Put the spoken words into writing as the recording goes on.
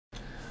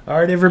All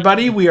right,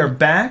 everybody, we are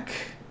back.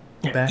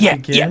 Back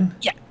again.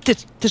 Yeah.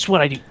 This is what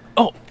I do.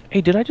 Oh,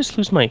 hey, did I just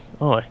lose my?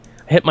 Oh, I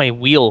hit my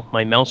wheel,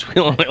 my mouse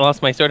wheel, and I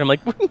lost my sword. I'm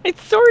like, where did my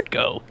sword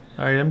go?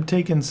 All right,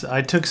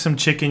 I took some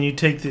chicken. You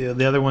take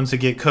the other ones that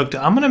get cooked.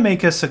 I'm gonna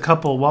make us a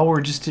couple while we're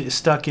just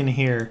stuck in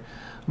here.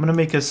 I'm gonna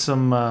make us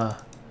some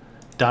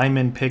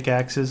diamond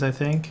pickaxes, I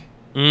think.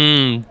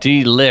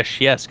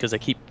 Delish. Yes, because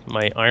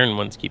my iron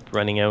ones keep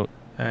running out.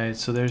 All right,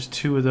 so there's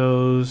 2 of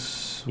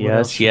those.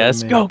 Yes.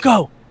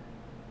 Go.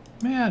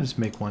 Yeah, I'll just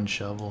make 1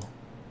 shovel.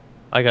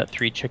 I got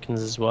 3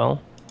 chickens as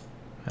well.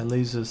 That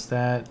leaves us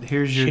that.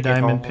 Here's your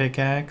diamond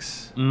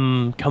pickaxe.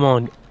 Come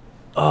on.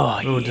 Oh,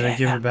 yeah. Did I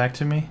give it back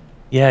to me?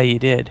 Yeah, you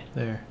did.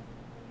 There.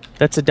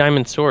 That's a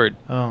diamond sword.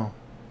 Oh.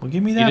 Well,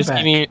 give me that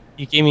back.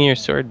 You gave me your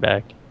sword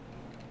back.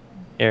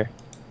 Here.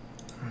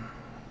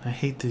 I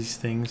hate these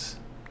things.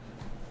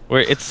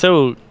 It's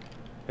so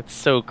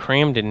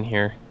crammed in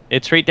here.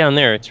 It's right down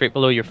there. It's right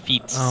below your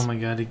feet. Oh my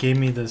god, it gave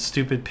me the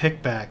stupid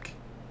pick back.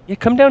 Yeah,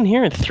 come down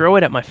here and throw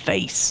it at my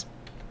face.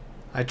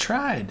 I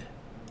tried.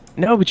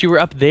 No, but you were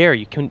up there.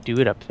 You couldn't do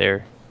it up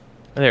there.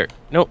 There.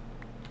 Nope.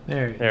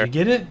 There. Did you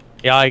get it?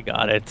 Yeah, I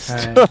got it.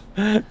 All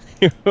right.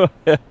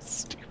 You're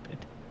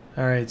stupid.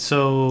 Alright,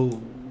 so...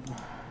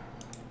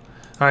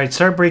 Alright,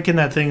 start breaking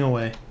that thing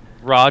away.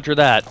 Roger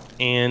that.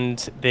 And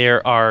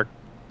there are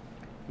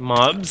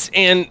mobs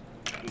and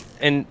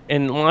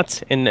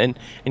lots and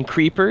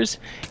creepers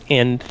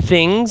and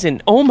things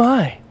and oh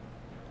my.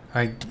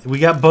 Alright, we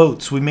got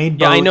boats. We made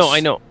boats.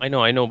 Yeah,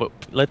 I know, but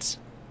let's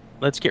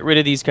get rid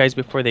of these guys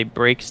before they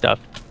break stuff.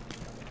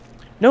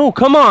 No,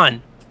 come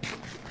on.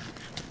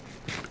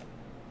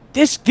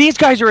 These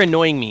guys are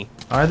annoying me.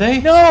 Are they?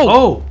 No.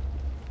 Oh.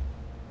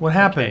 What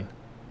happened? Okay.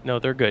 No,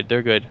 they're good.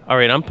 They're good. All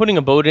right, I'm putting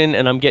a boat in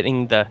and I'm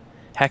getting the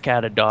heck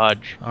out of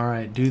Dodge. All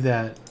right, do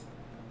that.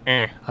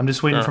 I'm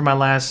just waiting for my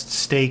last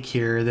steak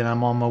here, then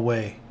I'm on my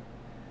way.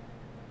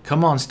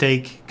 Come on,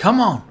 steak.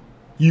 Come on.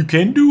 You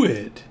can do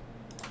it.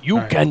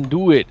 You can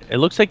do it. It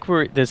looks like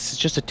this is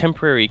just a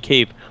temporary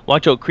cave.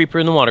 Watch out, creeper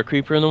in the water,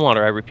 creeper in the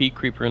water. I repeat,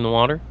 creeper in the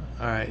water.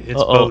 All right, it's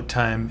boat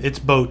time. It's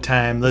boat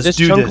time. Let's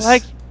do chunk this.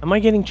 Lag? Am I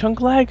getting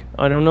chunk lag?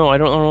 I don't know. I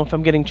don't know if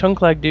I'm getting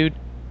chunk lag, dude.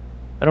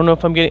 I don't know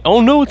if I'm getting...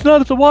 Oh, no, it's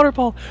not. It's a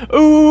waterfall.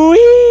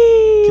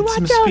 Ooh-wee! Get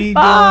some speed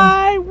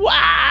going.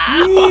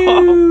 Wow!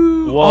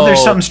 Whoa. Oh,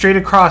 there's something straight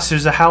across.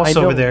 There's a house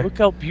over there. Look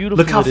how beautiful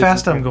Look how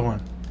fast I'm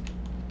going.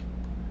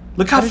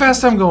 Look how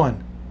fast I'm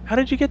going. How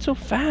did you get so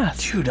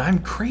fast? Dude, I'm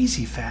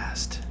crazy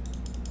fast.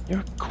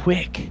 You're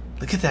quick.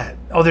 Look at that.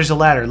 Oh, there's a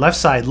ladder. Left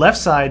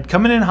side.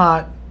 Coming in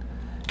hot.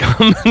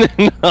 Coming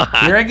in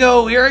hot. Here I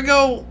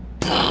go.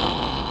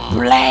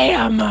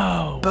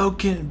 Blammo!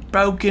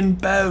 Broken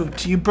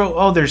boat. You broke.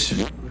 Oh,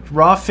 there's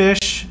raw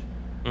fish,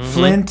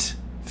 flint,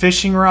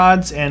 fishing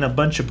rods, and a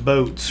bunch of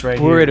boats right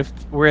here.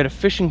 We're at a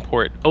fishing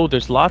port. Oh,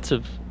 there's lots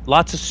of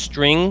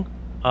string.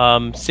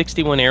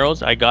 61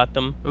 arrows. I got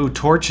them. Oh,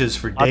 torches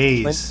for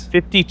days.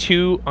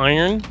 52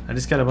 iron. I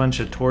just got a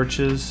bunch of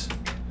torches.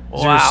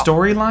 Is there a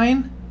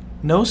storyline?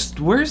 No.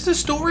 Where's the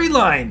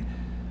storyline?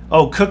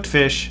 Oh, cooked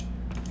fish.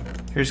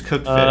 Here's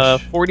cooked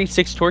fish.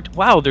 46 torch.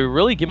 Wow, they're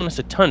really giving us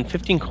a ton.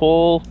 15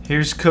 coal.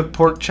 Here's cooked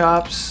pork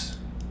chops.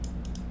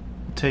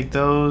 We'll take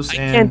those. I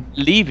can't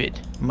believe it.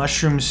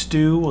 Mushroom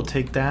stew. We'll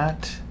take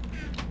that.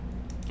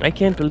 I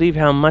can't believe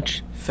how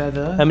much.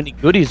 Feather. How many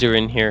goodies are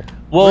in here?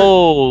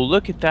 Whoa!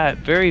 Look at that.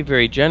 Very,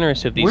 very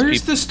generous of these people.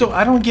 Where's the store?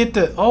 I don't get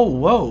the. Oh,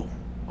 whoa.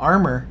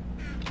 Armor.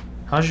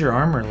 How's your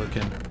armor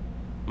looking?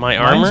 My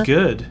armor? Mine's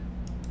good.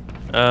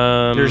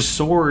 There's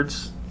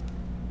swords.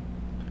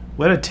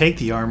 We gotta take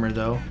the armor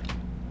though.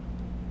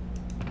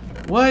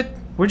 What?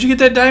 Where'd you get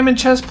that diamond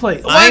chest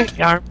plate? What?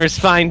 My armor's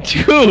fine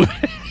too.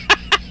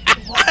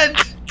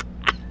 What?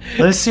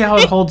 Let's see how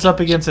it holds up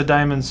against a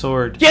diamond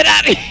sword. Get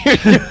out of here!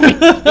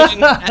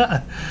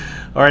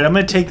 All right, I'm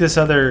gonna take this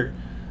other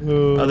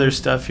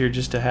stuff here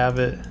just to have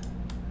it.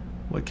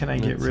 What can I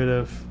get rid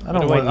of? I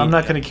don't want. I'm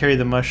not gonna carry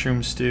the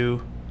mushroom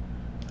stew.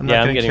 I'm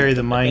not gonna carry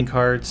the mine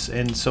carts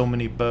and so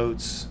many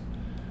boats.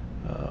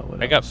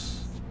 What I got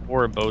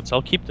 4 boats.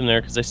 I'll keep them there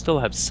because I still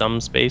have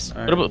some space.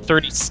 What about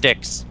 30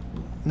 sticks?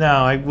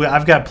 No,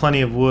 I've got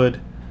plenty of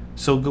wood.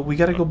 So we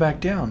got to go back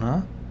down,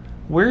 huh?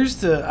 Where's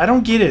the... I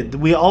don't get it.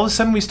 All of a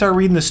sudden we start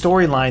reading the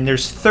storyline.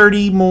 There's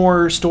 30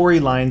 more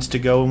storylines to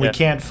go, and we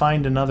can't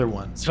find another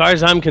one. As far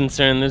as I'm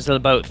concerned, there's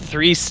about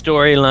 3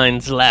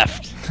 storylines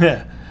left.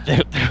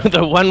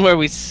 the one where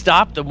we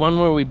stop, the one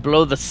where we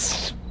blow the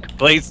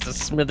place to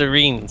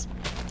smithereens.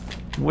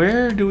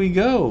 Where do we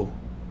go?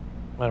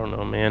 I don't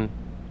know, man.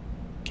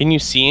 Can you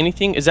see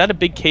anything? Is that a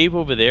big cave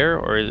over there,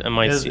 or am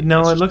I seeing...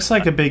 No, it looks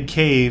like a big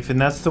cave,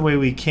 and that's the way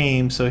we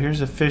came. So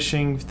here's a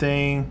fishing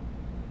thing.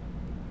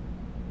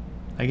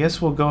 I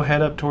guess we'll go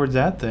head up towards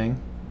that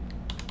thing.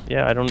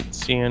 Yeah, I don't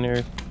see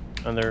any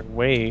other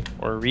way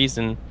or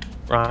reason.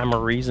 Rhyme or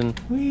reason.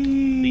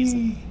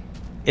 Whee!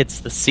 It's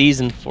the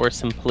season for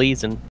some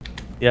pleasing.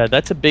 Yeah,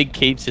 that's a big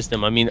cave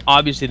system. I mean,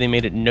 obviously they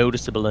made it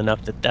noticeable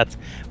enough that that's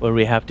where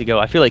we have to go.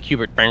 I feel like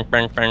Hubert. Bang,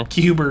 bang, bang.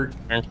 Hubert.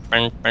 Bang,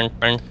 bang, bang,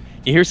 bang.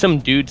 You hear some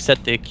dude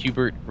set the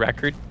Hubert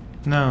record?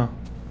 No.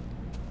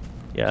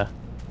 Yeah.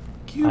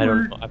 I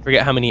don't know. I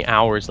forget how many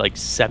hours, like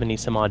 70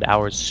 some odd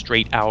hours,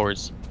 straight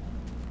hours.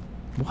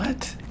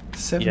 What?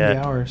 70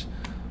 hours?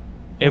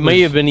 It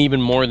may have been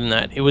even more than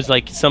that. It was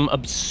like some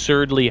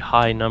absurdly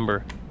high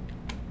number.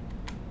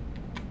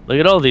 Look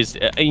at all these.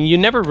 You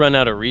never run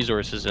out of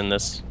resources in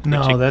this.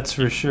 No, that's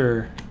for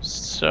sure.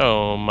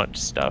 So much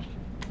stuff.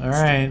 All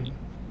right.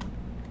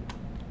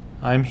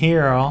 I'm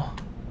here, all.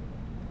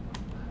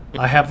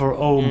 I have a...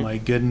 Oh, my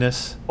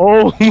goodness.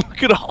 Oh,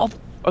 look at all...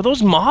 Are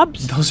those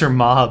mobs? Those are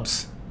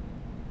mobs.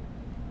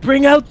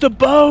 Bring out the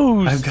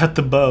bows. I've got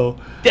the bow.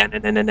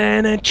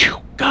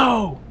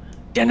 Go.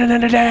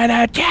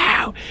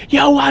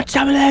 You want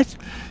some of this?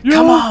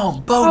 Come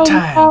on, bow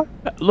time.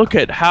 Look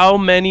at how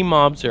many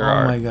mobs there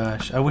are. Oh my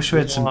gosh. I wish we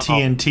had some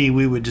TNT.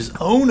 We would just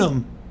own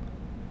them.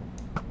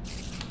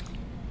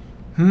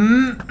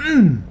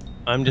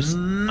 I'm just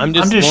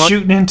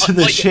shooting into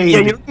the shade. Yeah,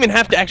 you don't even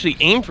have to actually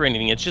aim for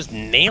anything. It's just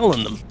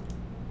nailing them.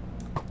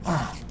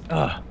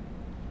 Alright,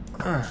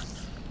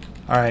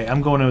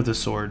 I'm going in with the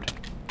sword.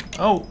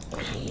 Oh.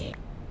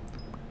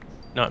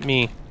 Not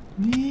me.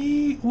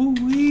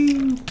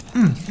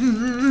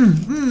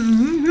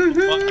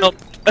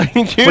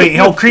 Wait,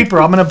 hell,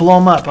 creeper. I'm going to blow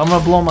him up. I'm going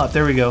to blow him up.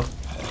 There we go.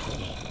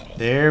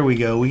 There we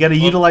go. We got to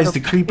utilize the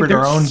creeper to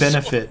our own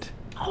benefit.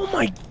 Oh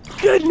my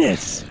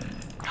goodness.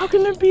 How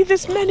can there be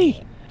this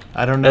many?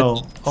 I don't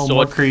know. Oh,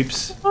 more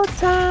creeps.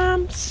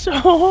 Time. Just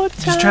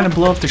trying to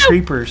blow up the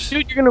creepers.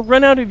 Dude, you're going to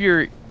run out of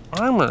your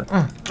armor.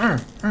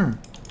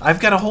 I've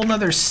got a whole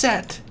nother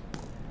set.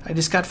 I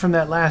just got from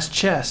that last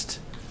chest.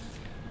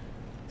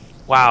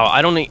 Wow,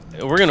 I don't need...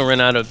 We're going to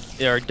run out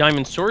of... Our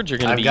diamond swords are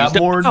going to be used up. I've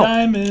got more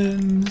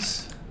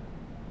diamonds.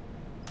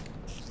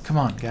 Come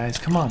on, guys.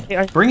 Come on.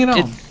 Hey, bring it on.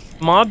 Did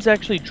mobs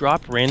actually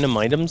drop random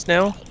items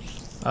now?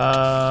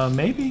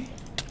 Maybe.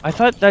 I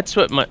thought that's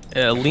what my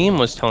Liam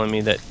was telling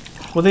me that...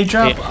 Well, they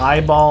drop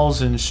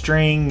eyeballs and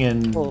string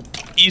and... Well,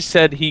 he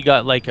said he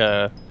got like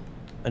an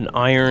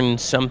iron...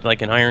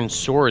 like an iron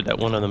sword that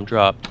one of them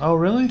dropped. Oh,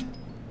 really?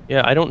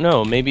 Yeah, I don't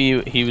know.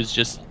 Maybe he was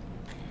just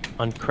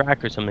on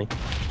crack or something.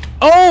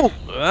 Oh!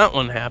 That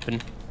one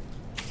happened.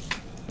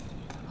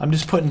 I'm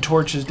just putting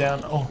torches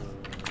down. Oh.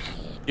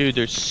 Dude,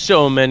 there's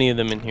so many of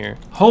them in here.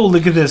 Oh,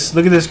 look at this.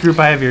 Look at this group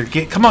I have here.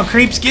 Come on,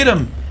 creeps, get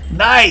them.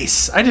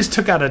 Nice. I just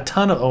took out a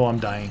ton of... Oh, I'm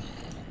dying.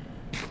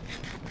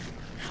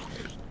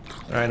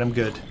 Alright, I'm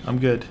good. I'm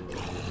good.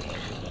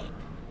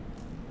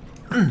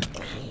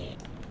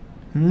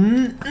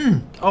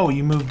 Oh,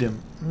 you moved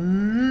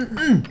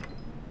him.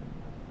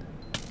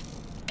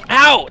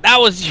 Ow! That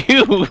was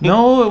you!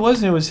 No, it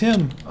wasn't. It was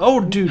him. Oh,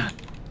 dude.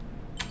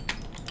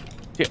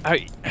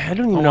 I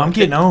don't even know. I'm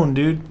getting owned,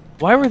 dude.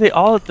 Why were they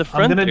all at the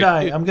front? I'm gonna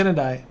die. Dude? I'm gonna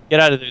die. Get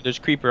out of there. There's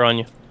a creeper on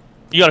you.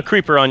 You got a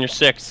creeper on your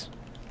 6.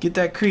 Get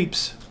that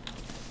creeps.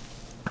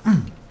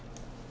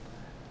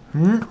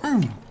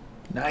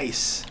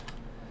 Nice.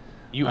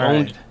 You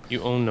owned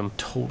him.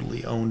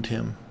 Totally owned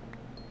him.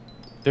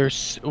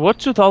 There's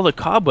what's with all the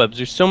cobwebs?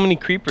 There's so many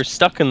creepers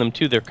stuck in them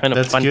too. They're kind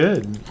of funny.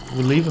 That's good.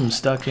 We leave them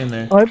stuck in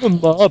there. I'm a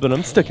mob and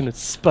I'm stuck in a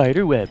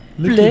spider web.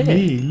 Look at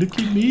me. Look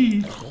at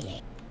me.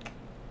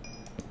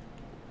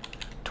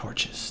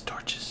 Torches.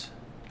 Torches.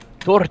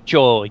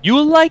 Torcho.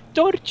 You like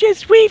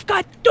torches? We've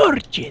got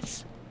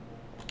torches.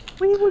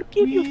 We will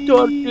give you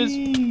torches.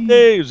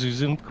 Hey, this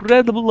is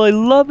incredible. I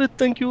love it.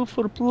 Thank you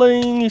for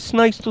playing. It's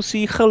nice to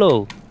see.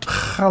 Hello.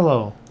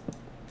 Hello.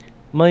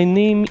 My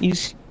name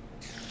is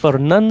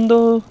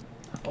Fernando.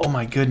 Oh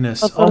my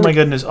goodness. Oh my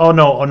goodness. Oh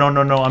no. Oh no,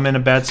 no, no. I'm in a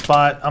bad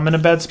spot. I'm in a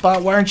bad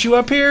spot. Why aren't you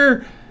up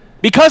here?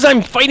 Because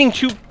I'm fighting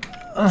 2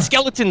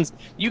 skeletons.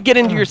 You get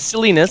into your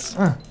silliness.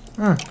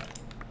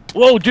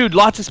 Whoa, dude.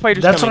 Lots of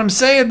spiders That's what I'm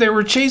saying. They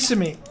were chasing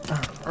me.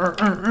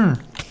 I'm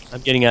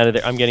getting out of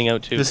there. I'm getting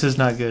out too. This is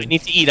not good. I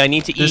need to eat. I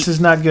need to eat. This is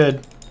not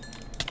good.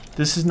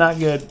 This is not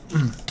good.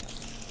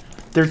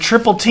 They're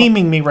triple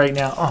teaming me right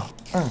now.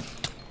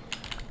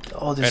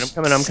 Oh, this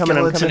skeleton. I'm coming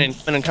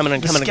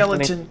in.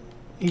 Skeleton.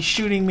 He's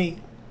shooting me.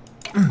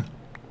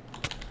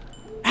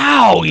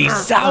 Ow, he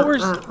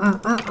sours.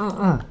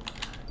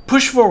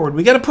 Push forward.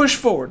 We gotta push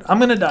forward. I'm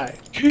gonna die.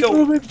 Keep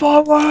moving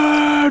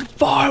forward.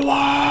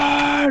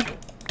 Forward.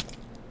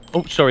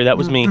 Oh, sorry, that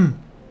was me. All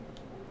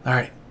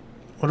right.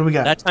 What do we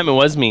got? That time it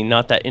was me,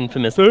 not that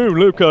infamous. Oh,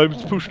 look, I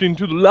was pushed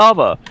into the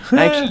lava.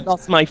 I actually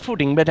lost my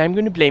footing, but I'm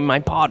gonna blame my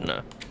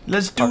partner.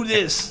 Let's do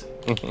this.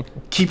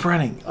 Keep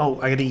running. Oh,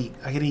 I gotta eat.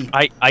 I gotta eat.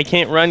 I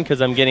can't run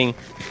because I'm getting...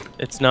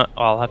 It's not...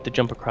 Oh, I'll have to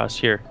jump across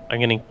here. I'm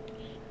getting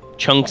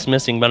chunks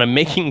missing, but I'm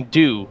making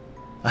do.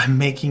 I'm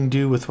making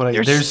do with what I...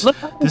 This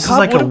is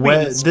like a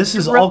web... This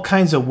is all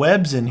kinds of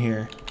webs in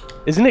here.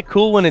 Isn't it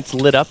cool when it's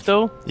lit up,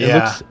 though?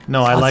 Yeah.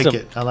 No, I like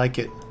it. I like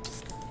it.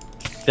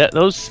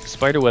 Those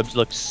spider webs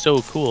look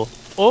so cool.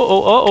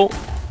 Oh.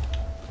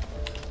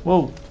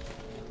 Whoa.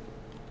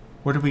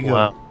 Where did we go?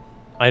 Wow.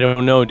 I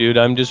don't know, dude.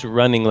 I'm just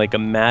running like a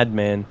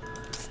madman.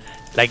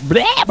 Like,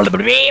 blah, blah,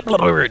 blah, blah,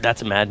 blah.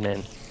 That's a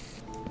madman.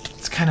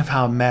 It's kind of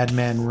how a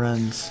madman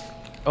runs.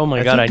 Oh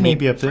my god, I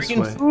need up this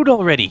way. food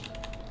already.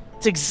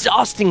 It's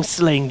exhausting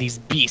slaying these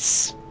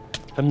beasts.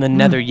 From the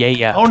nether,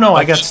 yeah. Oh no,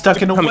 I got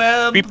stuck in a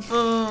web.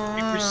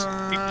 Creepers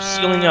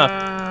sealing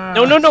up.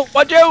 No,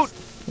 watch out!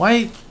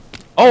 Why?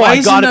 Oh, why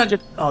I got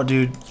it. Oh,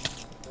 dude.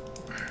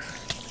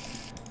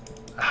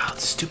 Oh,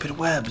 stupid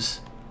webs.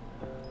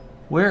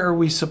 Where are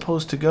we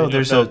supposed to go?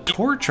 There's a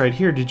torch right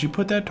here. Did you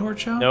put that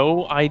torch out?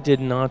 No, I did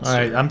not, sir.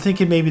 Alright, I'm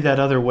thinking maybe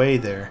that other way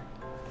there.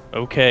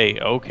 Okay.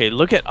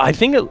 Look at... I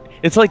think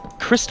it's like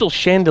crystal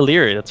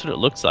chandelier. That's what it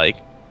looks like.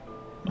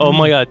 Oh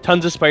my god,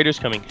 tons of spiders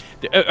coming.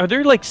 Are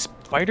there like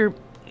spider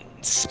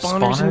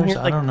spawners in here?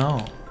 I don't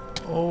know.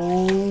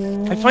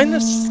 Oh. I find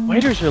the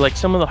spiders are like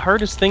some of the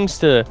hardest things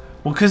to...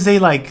 Well, because they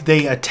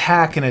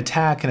attack and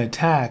attack and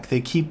attack.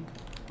 They keep...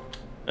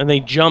 And they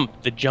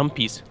jump, the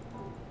jumpies.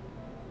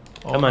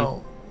 Come on.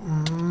 No.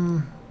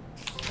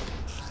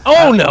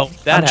 Oh no!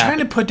 I'm trying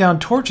to put down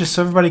torches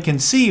so everybody can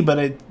see, but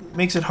it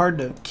makes it hard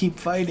to keep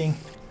fighting.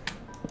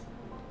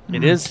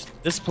 It is.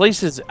 This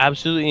place is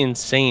absolutely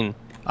insane.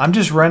 I'm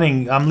just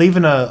running. I'm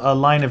leaving a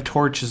line of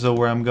torches though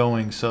where I'm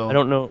going. So I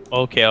don't know.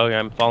 Okay,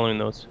 I'm following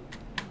those.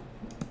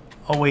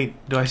 Oh wait,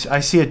 do I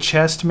see a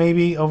chest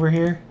maybe over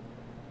here?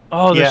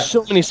 Oh, there's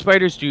so many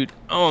spiders, dude.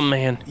 Oh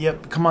man.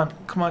 Yep. Come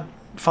on.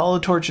 Follow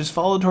the torches.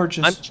 Follow the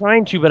torches. I'm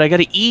trying to, but I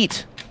gotta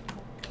eat.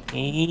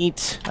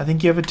 Eat. I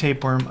think you have a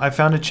tapeworm. I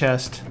found a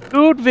chest.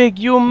 Ludwig,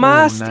 you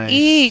must nice.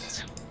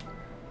 eat.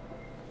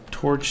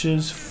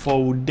 Torches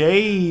for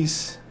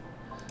days.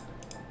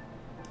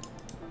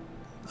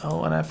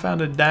 Oh, and I found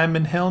a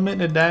diamond helmet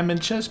and a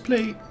diamond chest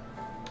plate.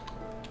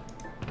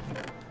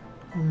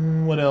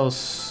 What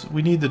else?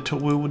 We need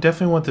we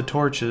definitely want the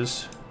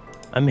torches.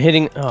 I'm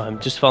hitting... Oh, I'm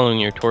just following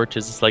your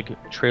torches. It's like a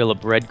trail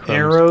of breadcrumbs.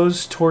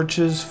 Arrows,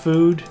 torches,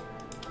 food.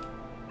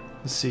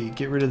 Let's see.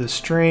 Get rid of the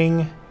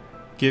string.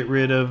 Get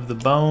rid of the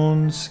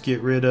bones.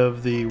 Get rid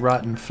of the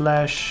rotten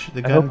flesh.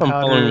 The gunpowder. I hope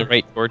I'm following the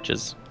right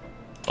torches.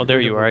 Oh,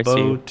 there you are. I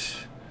see.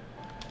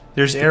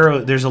 There's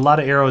There's a lot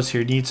of arrows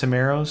here. Need some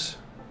arrows?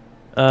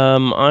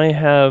 I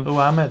have... Oh,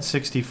 I'm at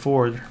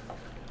 64.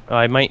 Oh,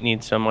 I might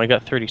need some. I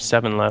got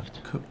 37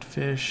 left. Cooked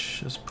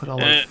fish. Let's put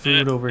all our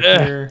food over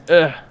here.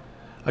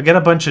 I got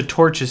a bunch of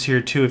torches here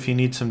too if you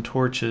need some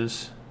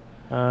torches.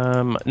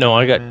 No,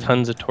 I got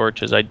tons of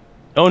torches.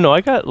 Oh no,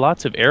 I got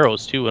lots of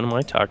arrows too. What am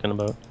I talking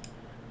about?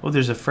 Oh,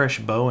 there's a fresh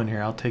bow in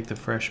here. I'll take the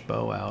fresh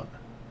bow out.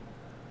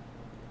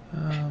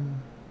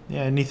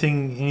 Yeah,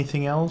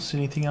 anything else?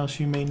 Anything else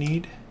you may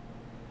need?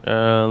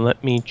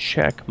 Let me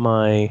check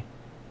my...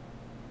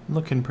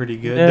 Looking pretty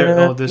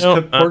good. This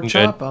cooked pork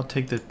chop? Good. I'll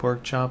take the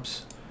pork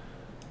chops.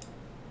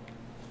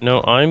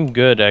 No, I'm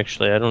good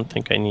actually. I don't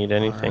think I need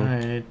anything.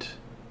 Alright.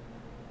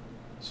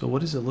 So what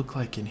does it look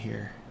like in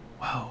here?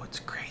 Wow, it's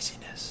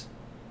craziness.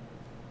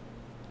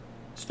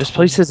 This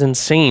place is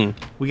insane.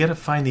 We gotta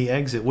find the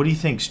exit. What do you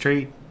think?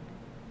 Straight?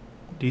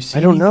 Do you see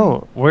I don't anything?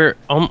 know.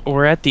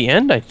 We're at the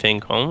end, I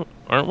think,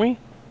 aren't we?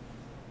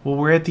 Well,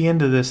 we're at the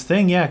end of this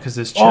thing, yeah, because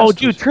this chest... Oh,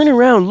 dude, turn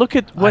around. Look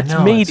at what's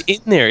made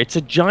in there. It's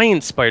a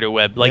giant spider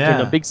web, like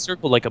in a big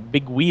circle, like a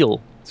big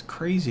wheel. It's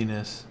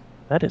craziness.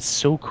 That is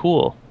so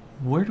cool.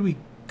 Where do we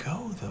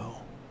go,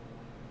 though?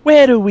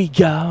 Where do we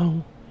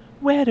go?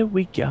 Where do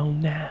we go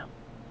now?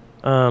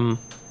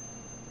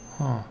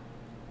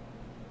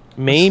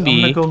 Maybe...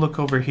 I'm gonna go look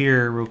over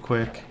here real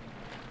quick.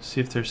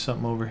 See if there's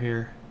something over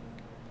here.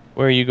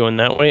 Where are you going?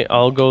 That way?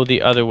 I'll go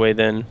the other way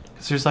then.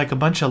 Because there's like a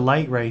bunch of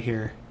light right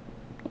here.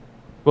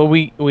 Well,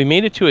 we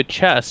made it to a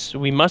chest.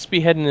 We must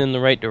be heading in the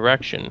right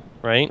direction,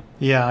 right?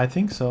 Yeah, I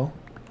think so.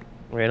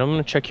 Right, I'm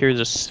gonna check here.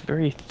 There's a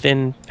very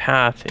thin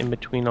path in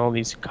between all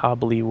these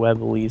cobbly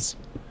webblies.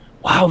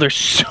 Wow, there's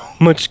so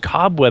much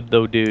cobweb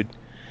though, dude.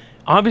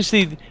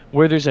 Obviously,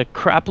 where there's a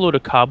crap load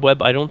of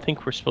cobweb, I don't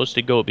think we're supposed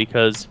to go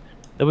because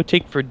that would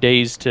take for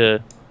days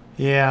to...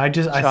 Yeah,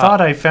 I thought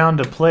I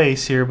found a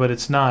place here, but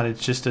it's not.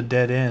 It's just a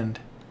dead end.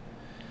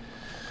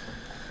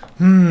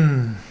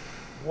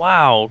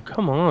 Wow,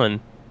 come on.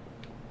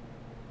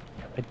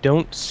 I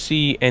don't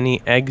see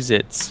any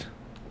exits.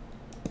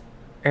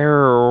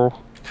 Error.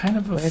 Kind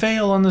of a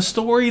fail on the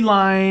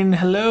storyline.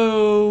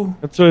 Hello.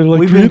 That's what I like.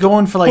 We've been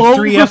going for like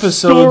 3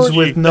 episodes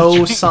with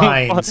no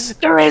signs.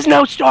 There is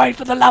no story,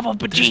 for the love of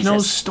Jesus. There's no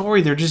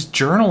story. They're just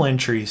journal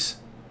entries.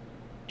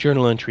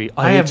 Journal entry.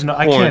 I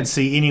can't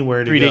see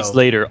anywhere to go. 3 days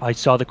later, I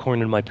saw the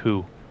corn in my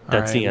poo.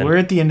 That's the end. We're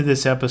at the end of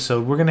this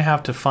episode. We're gonna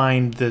have to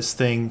find this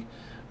thing.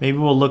 Maybe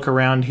we'll look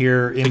around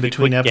here in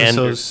between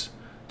episodes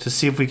to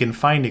see if we can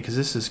find it, because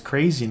this is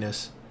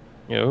craziness.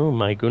 Oh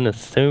my goodness,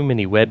 so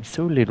many webs,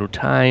 so little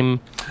time.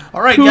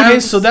 All right,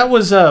 guys. So that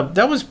was a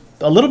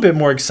little bit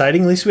more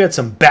exciting. At least we had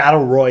some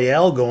battle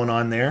royale going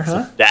on there,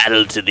 huh?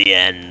 Battle to the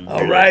end.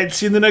 All right.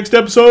 See you in the next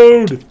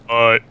episode.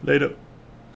 All right. Later.